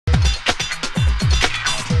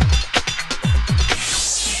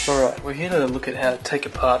We're here to look at how to take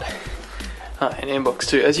apart an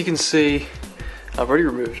Mbox2. As you can see, I've already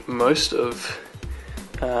removed most of,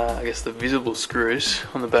 I guess, the visible screws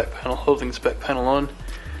on the back panel, holding this back panel on.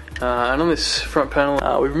 And on this front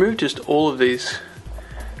panel, we've removed just all of these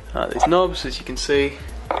knobs, as you can see,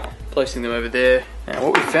 placing them over there. And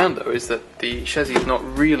what we found though is that the chassis is not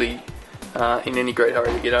really in any great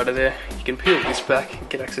hurry to get out of there. You can peel this back and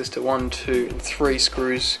get access to 1, 2, and 3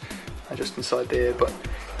 screws just inside there, but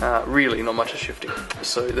really not much is shifting.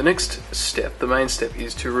 So the next step, the main step,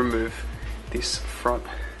 is to remove this front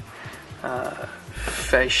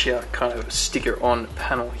fascia kind of sticker on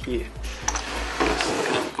panel here.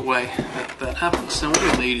 So look at the way that happens. Now what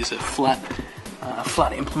you'll need is a flat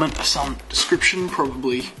implement of some description,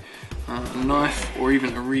 probably a knife or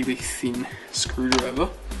even a really thin screwdriver.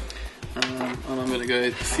 And I'm going to go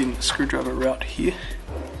the thin screwdriver route here.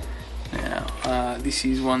 Now, this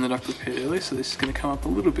is one that I prepared earlier, so this is going to come up a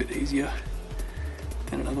little bit easier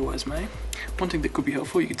than it otherwise may. One thing that could be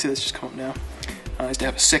helpful, you can see that's just come up now, is to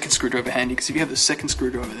have a second screwdriver handy, because if you have the second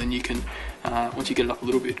screwdriver, then you can, once you get it up a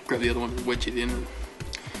little bit, grab the other one and wedge it in.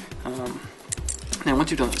 Now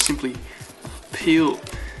once you've done that, simply peel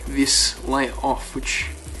this layer off, which,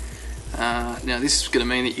 now this is going to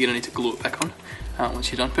mean that you're going to need to glue it back on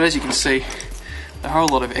once you're done. But as you can see, there are a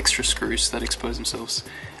lot of extra screws that expose themselves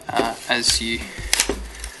as you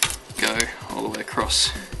go all the way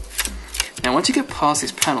across. Now once you get past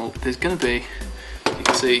this panel, there's going to be, you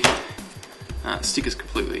can see, stickers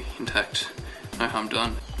completely intact, no harm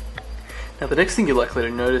done. Now the next thing you're likely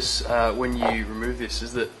to notice when you remove this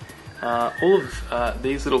is that all of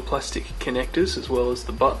these little plastic connectors, as well as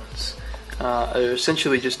the buttons, are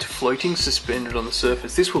essentially just floating, suspended on the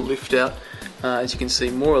surface. This will lift out, as you can see,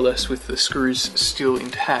 more or less with the screws still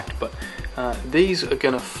intact, but these are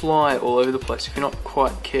going to fly all over the place if you're not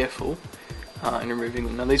quite careful in removing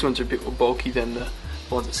them. Now these ones are a bit more bulky than the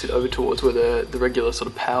ones that sit over towards where the regular sort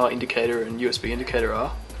of power indicator and USB indicator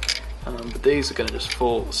are, but these are going to just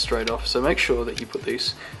fall straight off, so make sure that you put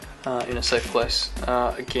these in a safe place.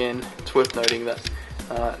 Again, it's worth noting that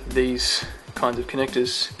these kinds of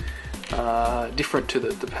connectors are different to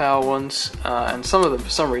the power ones, and some of them for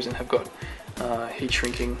some reason have got heat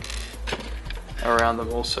shrinking around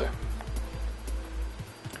them also.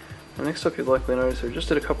 The next up, you'll likely notice I've just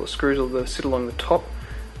did a couple of screws that sit along the top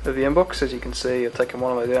of the Mbox. As you can see, I've taken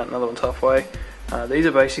one of those out, another one's halfway. These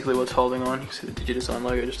are basically what's holding on. You can see the DigiDesign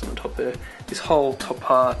logo just on the top there. This whole top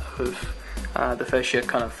part of the fascia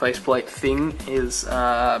kind of faceplate thing is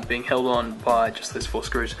being held on by just those 4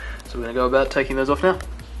 screws. So we're going to go about taking those off now.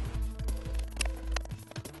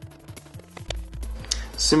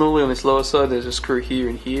 Similarly on this lower side, there's a screw here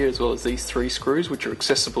and here, as well as these 3 screws, which are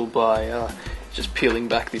accessible by just peeling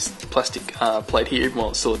back this plastic plate here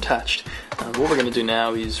while it's still attached. What we're going to do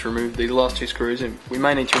now is remove these last 2 screws, and we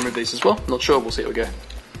may need to remove these as well. Not sure, we'll see how we go.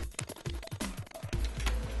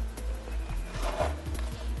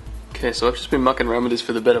 Okay, so I've just been mucking around with this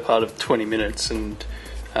for the better part of 20 minutes and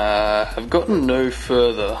I've gotten no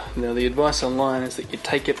further. Now the advice online is that you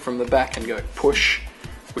take it from the back and go push,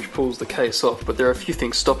 which pulls the case off, but there are a few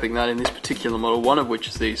things stopping that in this particular model, one of which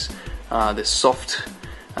is these soft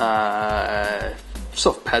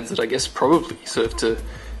pads that I guess probably serve to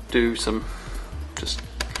do some just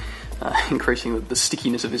increasing the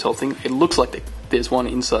stickiness of this whole thing. It looks like there's one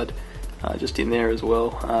inside just in there as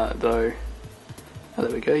well, though. Oh,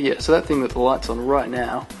 there we go, yeah, so that thing that the light's on right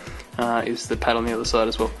now is the pad on the other side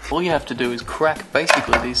as well. All you have to do is crack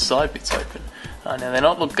basically these side bits open. Now they're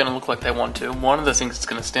not going to look like they want to. One of the things that's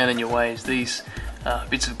going to stand in your way is these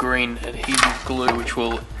bits of green adhesive glue, which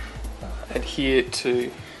will adhere to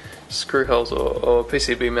screw holes or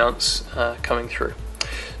PCB mounts coming through.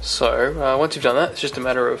 So once you've done that, it's just a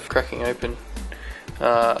matter of cracking open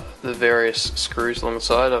the various screws along the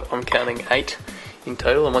side. I'm counting 8 in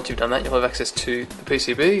total, and once you've done that, you'll have access to the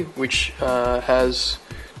PCB, which has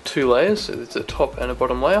 2 layers. So there's a top and a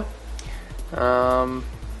bottom layer, and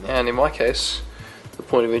in my case, the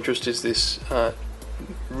point of interest is this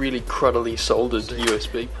really cruddily soldered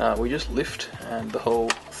USB. We just lift and the whole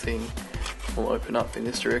thing will open up in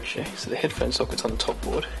this direction. So the headphone socket's on the top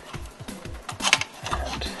board,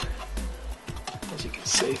 and as you can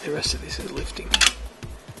see, the rest of this is lifting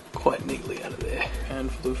quite neatly out of there,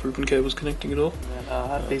 and for those ribbon cables connecting it all.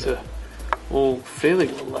 And these are all fairly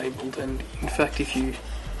well labelled, and in fact if you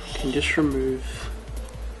can just remove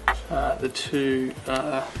the 2,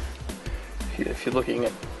 if you're looking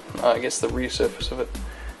at I guess the rear surface of it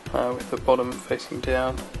with the bottom facing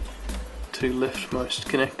down, 2 leftmost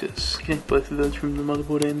connectors, connect both of those from the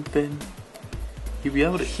motherboard end, then you'll be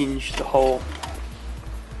able to hinge the whole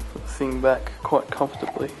thing back quite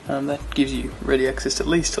comfortably. That gives you ready access at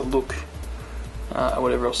least to look at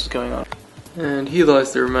whatever else is going on. And here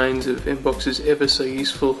lies the remains of Mbox's ever so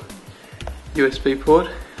useful USB port.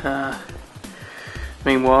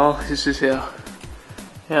 Meanwhile, this is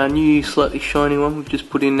our new slightly shiny one we've just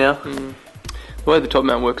put in now. The way the top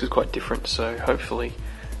mount works is quite different, so hopefully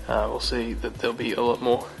we'll see that there'll be a lot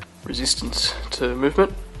more resistance to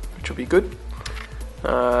movement, which will be good.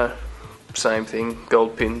 Same thing,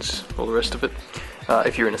 gold pins, all the rest of it.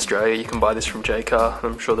 If you're in Australia, you can buy this from JCar.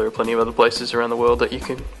 I'm sure there are plenty of other places around the world that you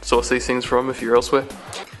can source these things from if you're elsewhere.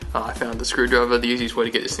 I found the screwdriver, the easiest way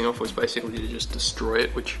to get this thing off was basically to just destroy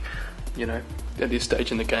it, which, you know, at this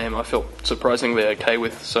stage in the game I felt surprisingly okay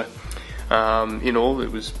with. So in all,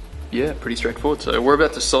 it was, yeah, pretty straightforward. So we're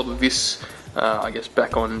about to solder this, I guess,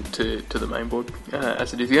 back on to the main board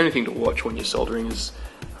as it is. The only thing to watch when you're soldering is,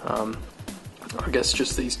 I guess,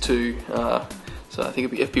 just these two. So I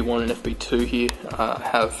think it'd be FB1 and FB2 here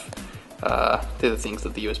they're the things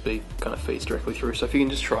that the USB kind of feeds directly through. So if you can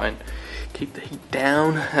just try and keep the heat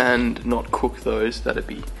down and not cook those, that'd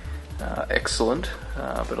be excellent.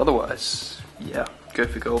 But otherwise, yeah, go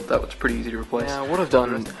for gold. That was pretty easy to replace. Now what I've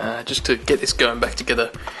done, just to get this going back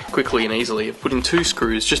together quickly and easily, I've put in two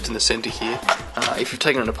screws just in the centre here. If you've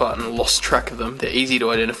taken it apart and lost track of them, they're easy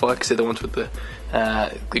to identify because they're the ones with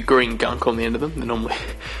the green gunk on the end of them. They're normally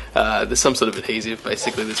there's some sort of adhesive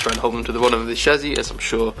basically that's trying to hold them to the bottom of the chassis, as I'm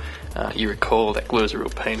sure you recall. That glue is a real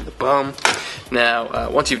pain in the bum. Now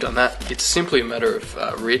once you've done that, it's simply a matter of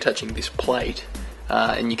reattaching this plate.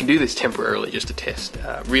 And you can do this temporarily just to test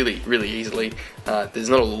really easily. There's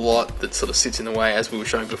not a lot that sort of sits in the way, as we were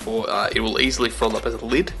showing before. It will easily fold up as a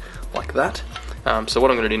lid like that. So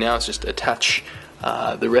what I'm going to do now is just attach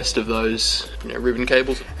the rest of those ribbon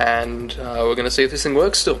cables, and we're going to see if this thing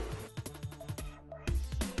works still.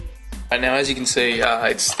 And now, as you can see,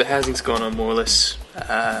 the housing's gone on more or less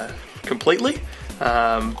completely.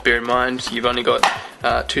 Bear in mind you've only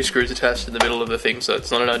got two screws attached in the middle of the thing, so it's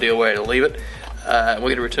not an ideal way to leave it. We're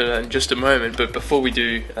going to return that in just a moment, but before we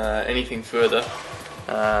do anything further,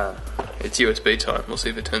 it's USB time. We'll see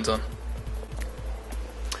if it turns on.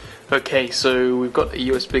 Okay, so we've got a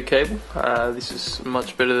USB cable. This is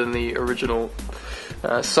much better than the original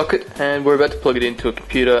socket, and we're about to plug it into a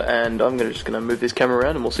computer, and I'm just going to move this camera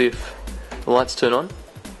around and we'll see if the lights turn on.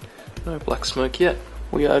 No black smoke yet.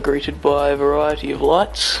 We are greeted by a variety of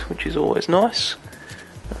lights, which is always nice.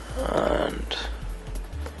 And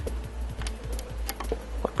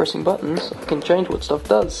by pressing buttons, I can change what stuff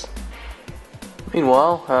does.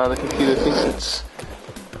 Meanwhile, the computer thinks it's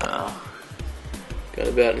going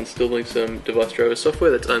about installing some device driver software.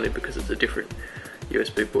 That's only because it's a different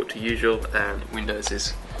USB port to usual, and Windows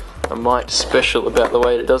is a mite special about the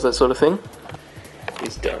way it does that sort of thing.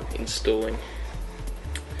 It's done installing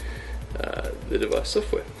the device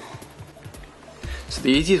software. So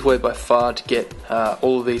the easiest way by far to get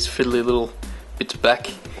all of these fiddly little bits back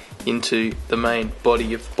into the main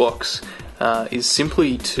body of the box is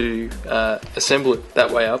simply to assemble it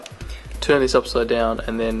that way up, turn this upside down,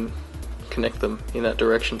 and then connect them in that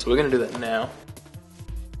direction. So we're going to do that now.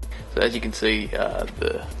 So as you can see,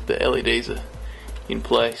 the LEDs are in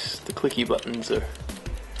place, the clicky buttons are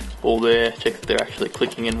all there. Check that they're actually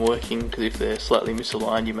clicking and working, because if they're slightly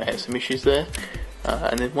misaligned you may have some issues there.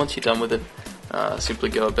 And then once you're done with it, simply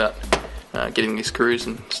go about getting these screws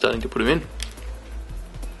and starting to put them in.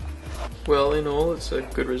 Well, in all, it's a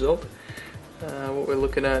good result. What we're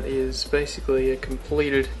looking at is basically a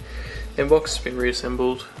completed Mbox. It's been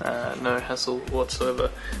reassembled, no hassle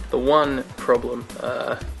whatsoever. The one problem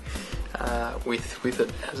with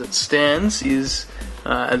it as it stands is,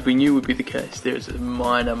 as we knew would be the case, there's a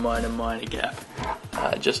minor gap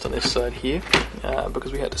just on this side here,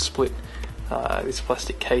 because we had to split this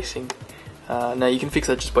plastic casing. Now you can fix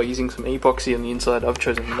that just by using some epoxy on the inside. I've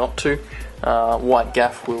chosen not to. White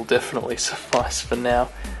gaff will definitely suffice for now,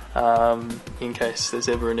 in case there's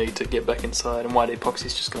ever a need to get back inside, and white epoxy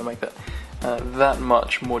is just going to make that that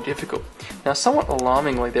much more difficult. Now, somewhat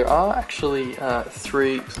alarmingly, there are actually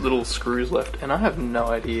 3 little screws left, and I have no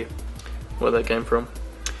idea where they came from,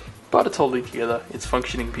 but it's holding together, it's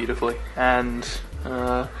functioning beautifully, and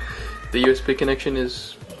the USB connection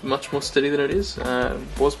is much more steady than it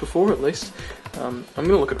was before, at least. I'm going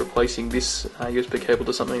to look at replacing this USB cable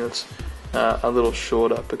to something that's a little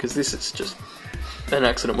shorter, because this is just an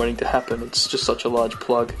accident waiting to happen. It's just such a large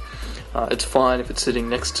plug. It's fine if it's sitting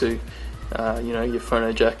next to your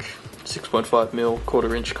phono jack 6.5mm,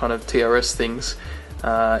 1/4 inch kind of TRS things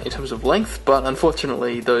in terms of length, but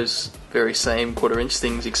unfortunately those very same 1/4 inch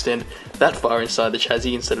things extend that far inside the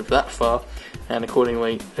chassis instead of that far, and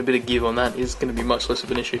accordingly a bit of give on that is going to be much less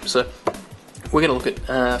of an issue. So we're going to look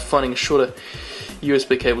at finding a shorter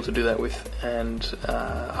USB cable to do that with, and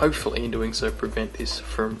hopefully in doing so prevent this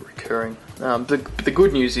from recurring. The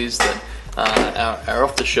good news is that our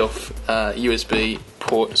off-the-shelf USB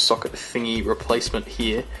port socket thingy replacement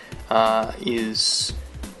here is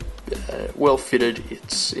well fitted.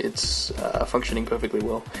 It's functioning perfectly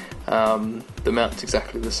well. The mount's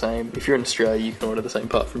exactly the same. If you're in Australia, you can order the same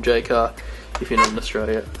part from JCar. If you're not in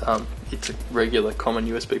Australia, it's a regular common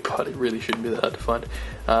USB part. It really shouldn't be that hard to find.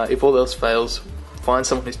 If all else fails, find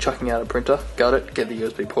someone who's chucking out a printer, gut it, get the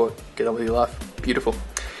USB port, get on with your life. Beautiful.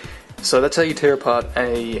 So that's how you tear apart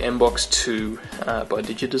a Mbox2 by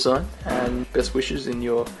DigiDesign, and best wishes in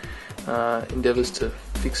your endeavours to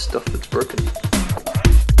fix stuff that's broken.